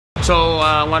So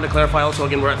I wanted to clarify also,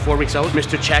 again, we're at 4 weeks out.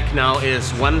 Mr. Czach now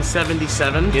is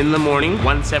 177 in the morning,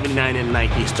 179 at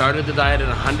night. He started the diet at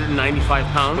 195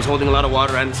 pounds, was holding a lot of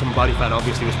water and some body fat,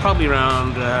 obviously. It was probably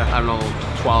around, I don't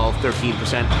know, 12,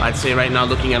 13%. I'd say right now,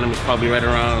 looking at him, he's probably right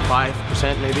around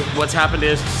 5% maybe. What's happened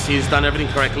is he's done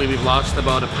everything correctly. We've lost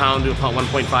about a pound to about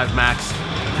 1.5 max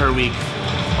per week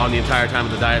on the entire time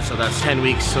of the diet. So that's 10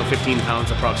 weeks, so 15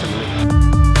 pounds approximately.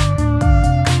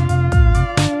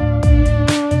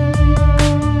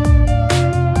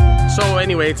 So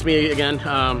anyway, it's me again,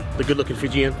 the good-looking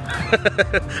Fijian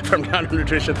from Canon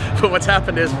Nutrition. But what's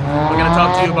happened is, we're gonna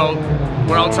talk to you about,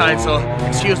 we're outside, so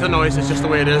excuse the noise, it's just the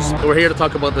way it is. We're here to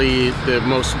talk about the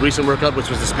most recent workout, which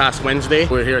was this past Wednesday.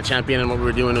 We're here at Champion, and what we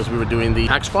were doing is we were doing the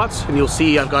hack squats, and you'll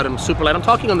see I've got him super light. I'm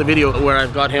talking on the video where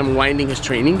I've got him winding his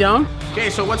training down. Okay,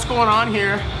 so what's going on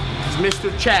here is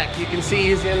Mr. Czach. You can see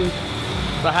he's in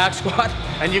the hack squat,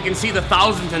 and you can see the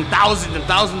thousands and thousands and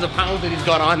thousands of pounds that he's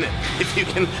got on it. If you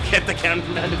can get the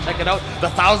cameraman to check it out, the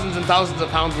thousands and thousands of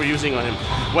pounds we're using on him.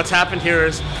 What's happened here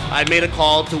is I made a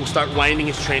call to start winding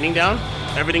his training down.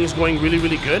 Everything is going really,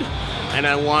 really good, and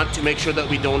I want to make sure that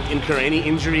we don't incur any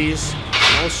injuries,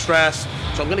 no stress.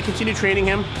 So I'm going to continue training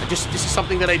him. This is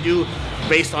something that I do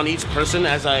based on each person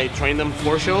as I train them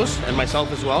for shows, and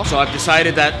myself as well. So I've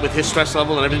decided that with his stress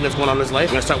level and everything that's going on in his life,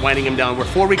 I'm going to start winding him down. We're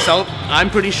 4 weeks out. I'm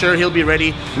pretty sure he'll be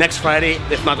ready next Friday,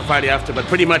 if not the Friday after, but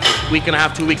pretty much a week and a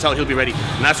half, 2 weeks out, he'll be ready.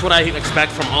 And that's what I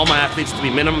expect from all my athletes, to be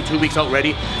minimum 2 weeks out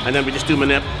ready, and then we just do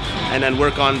manip and then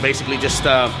work on basically just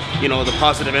you know, the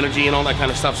positive energy and all that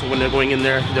kind of stuff. So when they're going in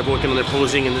there, they're working on their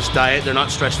posing and this diet, they're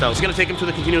not stressed out. It's going to take them to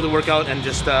the continue the workout and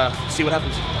just see what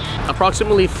happens.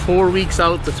 Approximately 4 weeks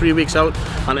out to 3 weeks out,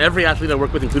 on every athlete I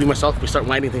work with, including myself, we start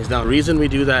winding things down. The reason we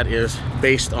do that is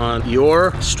based on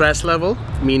your stress level,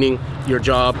 meaning your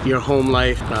job, your home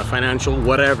life, financial,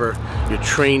 whatever, your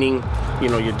training, you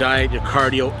know, your diet, your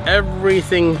cardio,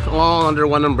 everything all under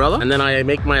one umbrella. And then I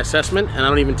make my assessment, and I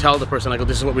don't even tell the person. I go,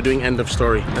 this is what we're doing, end of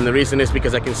story. And the reason is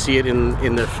because I can see it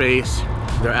in their face,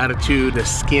 their attitude, their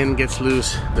skin gets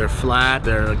loose, they're flat,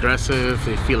 they're aggressive,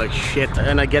 they feel like shit.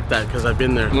 And I get that because I've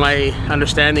been there. My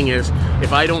understanding is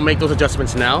if I don't make those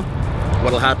adjustments now,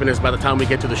 what'll happen is by the time we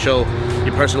get to the show,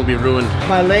 your person will be ruined.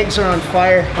 My legs are on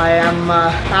fire. I am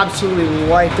absolutely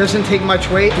white. Doesn't take much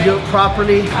weight. You do it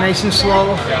properly, nice and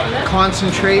slow,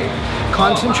 concentrate.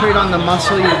 Concentrate on the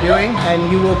muscle you're doing,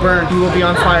 and you will burn. You will be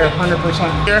on fire,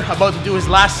 100%. Here, about to do his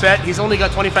last set. He's only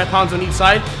got 25 pounds on each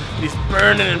side. He's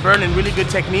burning and burning, really good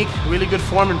technique, really good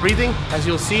form and breathing, as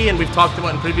you'll see, and we've talked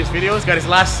about in previous videos. Got his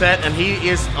last set, and he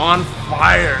is on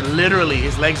fire, literally.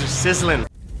 His legs are sizzling.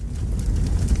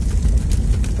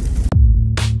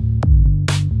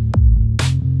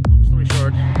 Long story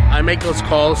short, I make those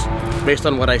calls based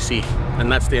on what I see, and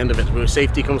that's the end of it. Where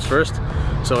safety comes first.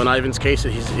 So in Ivan's case,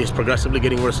 he's progressively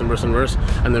getting worse and worse and worse,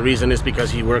 and the reason is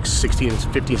because he works 15,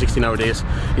 16-hour days.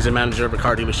 He's a manager of a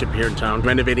car dealership here in town,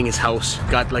 renovating his house.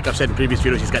 Got, like I've said in previous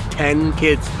videos, he's got 10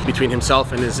 kids between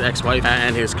himself and his ex-wife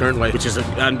and his current wife, which is an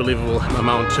unbelievable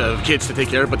amount of kids to take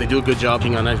care of, but they do a good job.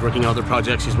 He's working on other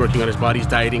projects, he's working on his body, he's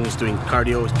dieting, he's doing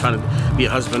cardio, he's trying to be a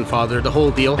husband, father, the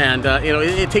whole deal. And you know,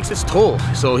 it takes its toll.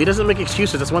 So he doesn't make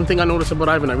excuses. That's one thing I noticed about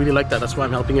Ivan. I really like that. That's why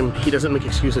I'm helping him. He doesn't make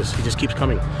excuses. He just keeps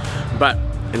coming. But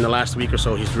in the last week or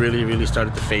so, he's really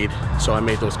started to fade. So I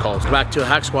made those calls. Back to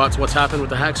hack squats. What's happened with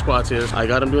the hack squats is I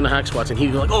got him doing the hack squats, and he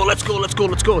was like, oh, let's go, let's go,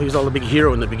 let's go. He was all the big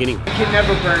hero in the beginning. You can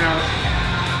never burn out.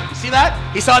 See that?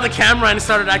 He saw the camera and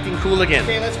started acting cool again.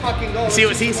 Okay, let's fucking go. See,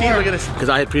 look at this. Because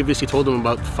I had previously told him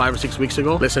about 5 or 6 weeks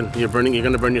ago, listen, you're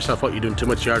gonna burn yourself out. You're doing too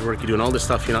much yard work. You're doing all this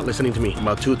stuff. You're not listening to me.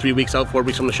 About 2 or 3 weeks out, 4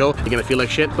 weeks from the show, you're gonna feel like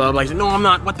shit. Blah, blah. He said, no, I'm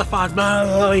not. What the fuck? Blah,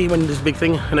 blah. He went into this big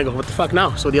thing, and I go, what the fuck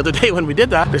now? So the other day when we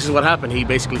did that, this is what happened. He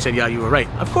basically said, yeah, you were right.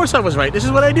 Of course I was right. This is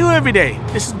what I do every day.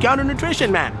 This is Gounder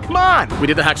nutrition, man. Come on. We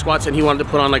did the hack squats, and he wanted to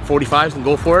put on like 45s and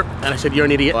go for it. And I said, you're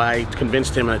an idiot. I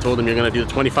convinced him, and I told him, you're gonna do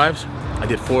the 25s. I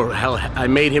did 4, hell, I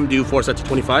made him do 4 sets of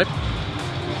 25.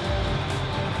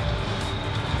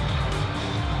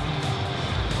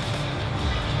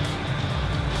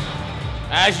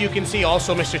 As you can see,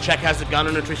 also Mr. Czach has the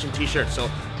Gounder Nutrition t-shirt,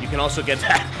 so you can also get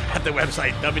that at the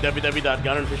website,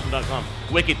 www.goundernutrition.com.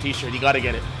 Wicked t-shirt, you gotta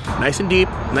get it. Nice and deep,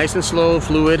 nice and slow,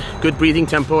 fluid, good breathing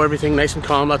tempo, everything nice and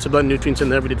calm, lots of blood nutrients in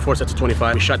there. We did 4 sets of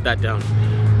 25, we shut that down.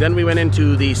 Then we went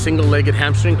into the single-legged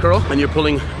hamstring curl, and you're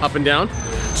pulling up and down.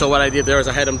 So what I did there is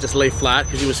I had him just lay flat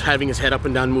because he was having his head up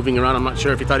and down, moving around. I'm not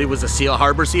sure if he thought he was a seal,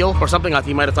 harbor seal or something.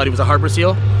 He might have thought he was a harbor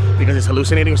seal because he's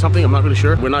hallucinating or something. I'm not really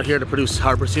sure. We're not here to produce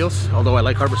harbor seals, although I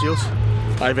like harbor seals.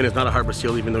 Ivan is not a harbor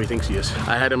seal, even though he thinks he is.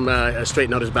 I had him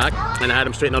straighten out his back, and I had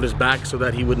him straighten out his back so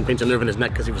that he wouldn't pinch a nerve in his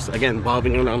neck, because he was, again,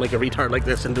 bobbing around like a retard like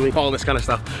this and doing all this kind of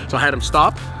stuff. So I had him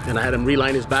stop, and I had him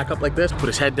reline his back up like this, put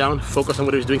his head down, focus on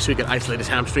what he was doing so he could isolate his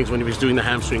hamstrings when he was doing the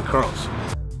hamstring curls.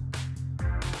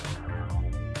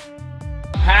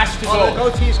 Has to go.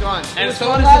 The goatee's gone. And so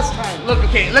last time. Look,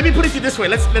 okay, let me put it to you this way.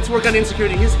 Let's work on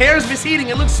insecurity. His hair is receding.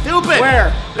 It looks stupid.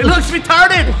 Where? It looks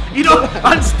retarded. You know,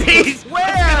 on stage. Where?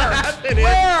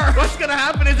 What's gonna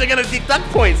happen is they're gonna deduct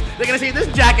points. They're gonna say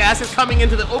this jackass is coming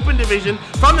into the open division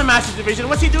from the Masters division.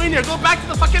 What's he doing there? Go back to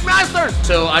the fucking Masters.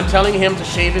 So I'm telling him to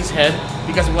shave his head,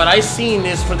 because what I've seen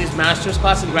is for these Masters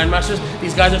class and Grandmasters,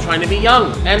 these guys are trying to be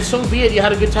young. And so be it. You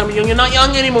had a good time being young. You're not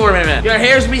young anymore, my man. Your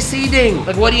hair's receding.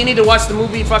 Like, what do you need to watch the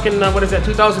movie fucking, what is that,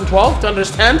 2012 to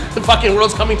understand the fucking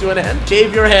world's coming to an end?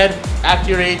 Shave your head, act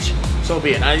your age, so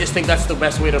be it. And I just think that's the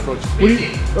best way to approach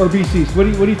it. Or BCs, what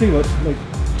do you think about, like,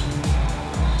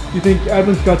 do you think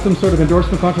Adwin's got some sort of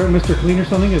endorsement contract with Mr. Clean or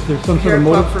something? Is there some sort of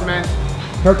motive? Hair club for men.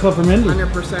 Hair club for men?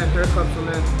 100% hair club for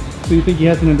men. So you think he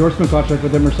has an endorsement contract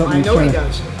with them or something? I know he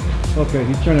does. Okay,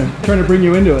 he's trying to bring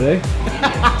you into it, eh?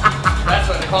 That's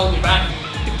why they're calling you back.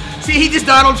 See, he just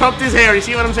Donald Trumped his hair. You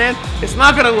see what I'm saying? It's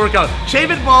not gonna work out.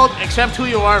 Shave it bald, accept who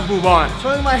you are, and move on.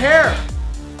 Showing my hair.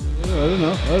 I don't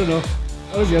know. I don't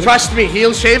get it. Trust me,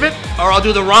 he'll shave it, or I'll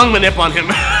do the wrong manip on him.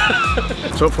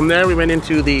 So from there, we went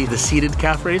into the seated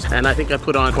calf raise, and I think I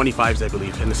put on 25s, I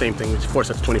believe, and the same thing, which is 4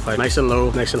 sets of 25. Nice and low,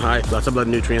 nice and high, lots of blood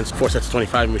and nutrients, 4 sets of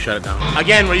 25, and we shut it down.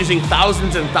 Again, we're using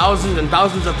thousands and thousands and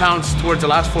thousands of pounds towards the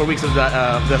last 4 weeks of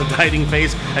the dieting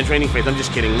phase and training phase. I'm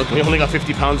just kidding. Look, we only got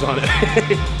 50 pounds on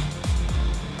it.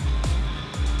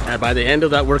 And by the end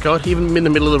of that workout, even in the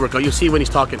middle of the workout, you'll see when he's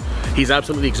talking, he's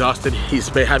absolutely exhausted. He's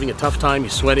having a tough time.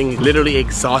 He's sweating. He's literally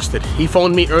exhausted. He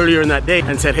phoned me earlier in that day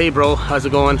and said, "Hey bro, how's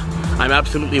it going? I'm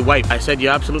absolutely wiped." I said, "You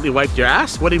absolutely wiped your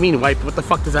ass? What do you mean wiped? What the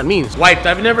fuck does that mean?" Wiped.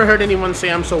 I've never heard anyone say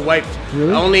I'm so wiped.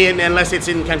 Really? Only unless it's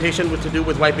incantation to do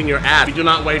with wiping your ass. You do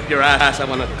not wipe your ass. I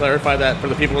want to clarify that for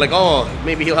the people like, oh,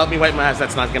 maybe he'll help me wipe my ass.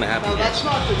 That's not going to happen. No, that's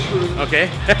not the truth. Okay.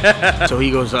 So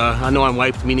he goes, I know I'm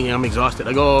wiped, meaning I'm exhausted.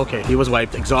 I go, okay. He was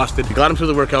wiped, exhausted. Got him through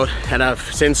the workout, and I've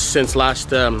since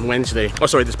last Wednesday, oh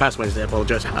sorry, this past Wednesday, I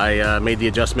apologize. I made the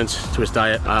adjustments to his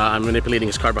diet. I'm manipulating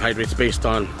his carbohydrates based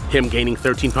on him gaining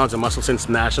 13 pounds of muscle since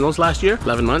nationals last year,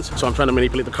 11 months. So I'm trying to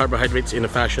manipulate the carbohydrates in a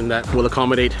fashion that will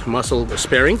accommodate muscle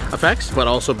sparing effects, but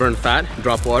also burn fat,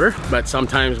 drop water. But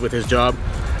sometimes with his job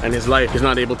and his life, he's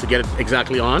not able to get it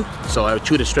exactly on. So I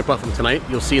chewed a strip off him tonight.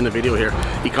 You'll see in the video here.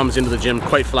 He comes into the gym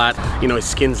quite flat, you know, his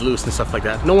skin's loose and stuff like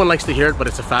that. No one likes to hear it, but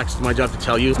it's a fact. It's my job to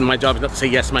tell you. And my job is not to say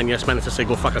yes man, it's to say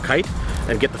go fuck a kite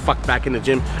and get the fuck back in the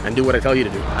gym and do what I tell you to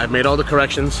do. I've made all the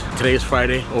corrections. Today is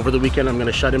Friday. Over the weekend, I'm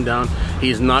gonna shut him down.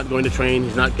 He's not going to train.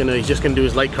 He's just gonna do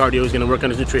his light cardio. He's gonna work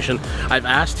on his nutrition. I've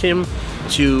asked him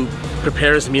to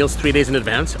prepare his meals 3 days in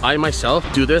advance. I myself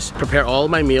do this, prepare all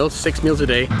my meals, 6 meals a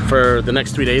day for the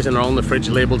next 3 days, and they're all in the fridge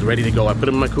labeled, ready to go. I put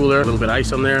them in my cooler, a little bit of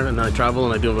ice on there, and then I travel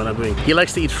and I do what I'm doing. He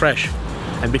likes to eat fresh.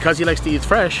 And because he likes to eat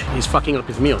fresh, he's fucking up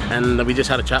his meal. And we just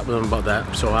had a chat with him about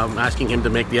that. So I'm asking him to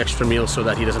make the extra meal so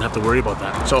that he doesn't have to worry about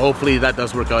that. So hopefully that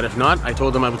does work out. If not, I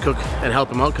told him I would cook and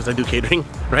help him out because I do catering,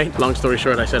 right? Long story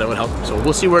short, I said I would help him. So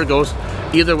we'll see where it goes.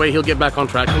 Either way, he'll get back on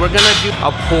track. We're gonna do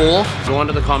a poll. Go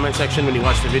onto the comment section when you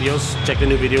watch the videos. Check the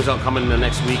new videos out coming in the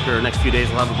next week or next few days.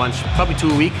 We'll have a bunch, probably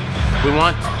 2 a week. We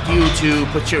want you to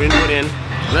put your input in.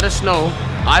 Let us know.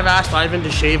 I've asked Ivan to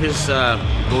shave his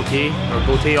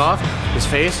goatee off, his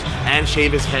face, and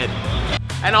shave his head.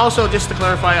 And also, just to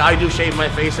clarify, I do shave my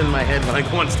face and my head when I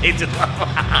go on stage as well.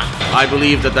 I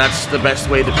believe that that's the best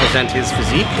way to present his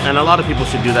physique, and a lot of people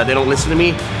should do that. They don't listen to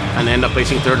me, and they end up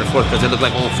placing 3rd or 4th because they look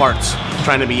like old farts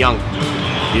trying to be young.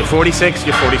 You're 46,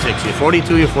 you're 46. You're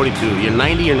 42, you're 42. You're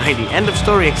 90, you're 90. End of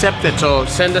story, accept it. So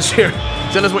send us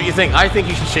what you think. I think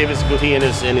you should shave his goatee and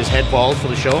his head bald for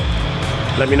the show.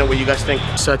 Let me know what you guys think.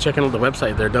 So checking out the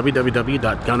website there,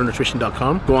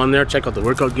 www.goundernutrition.com. Go on there, check out the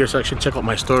workout gear section, check out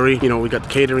my story. You know, we got the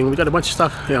catering, we got a bunch of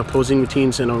stuff, you know, posing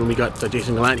routines. You know, we got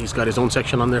Jason Gallant, he's got his own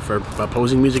section on there for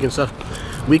posing music and stuff.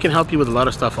 We can help you with a lot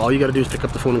of stuff. All you got to do is pick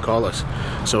up the phone and call us.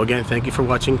 So again, thank you for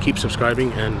watching. Keep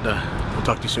subscribing, and we'll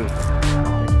talk to you soon.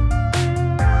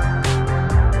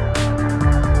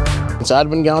 It's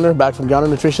Adwin Gounder, back from Gounder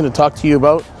Nutrition, to talk to you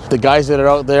about the guys that are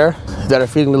out there that are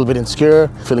feeling a little bit insecure,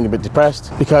 feeling a bit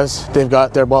depressed because they've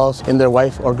got their balls in their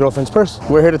wife or girlfriend's purse.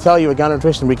 We're here to tell you at Gounder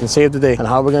Nutrition we can save the day, and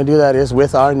how we're going to do that is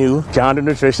with our new Gounder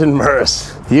Nutrition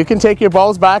Merce. You can take your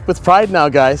balls back with pride now,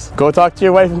 guys. Go talk to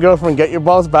your wife and girlfriend, get your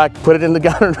balls back, put it in the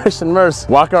Gounder Nutrition Merce,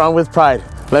 walk around with pride.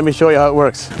 Let me show you how it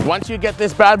works. Once you get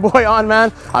this bad boy on,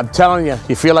 man, I'm telling you,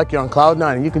 you feel like you're on cloud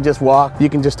 9. You can just walk, you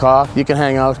can just talk, you can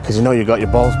hang out, because you know you got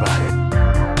your balls back.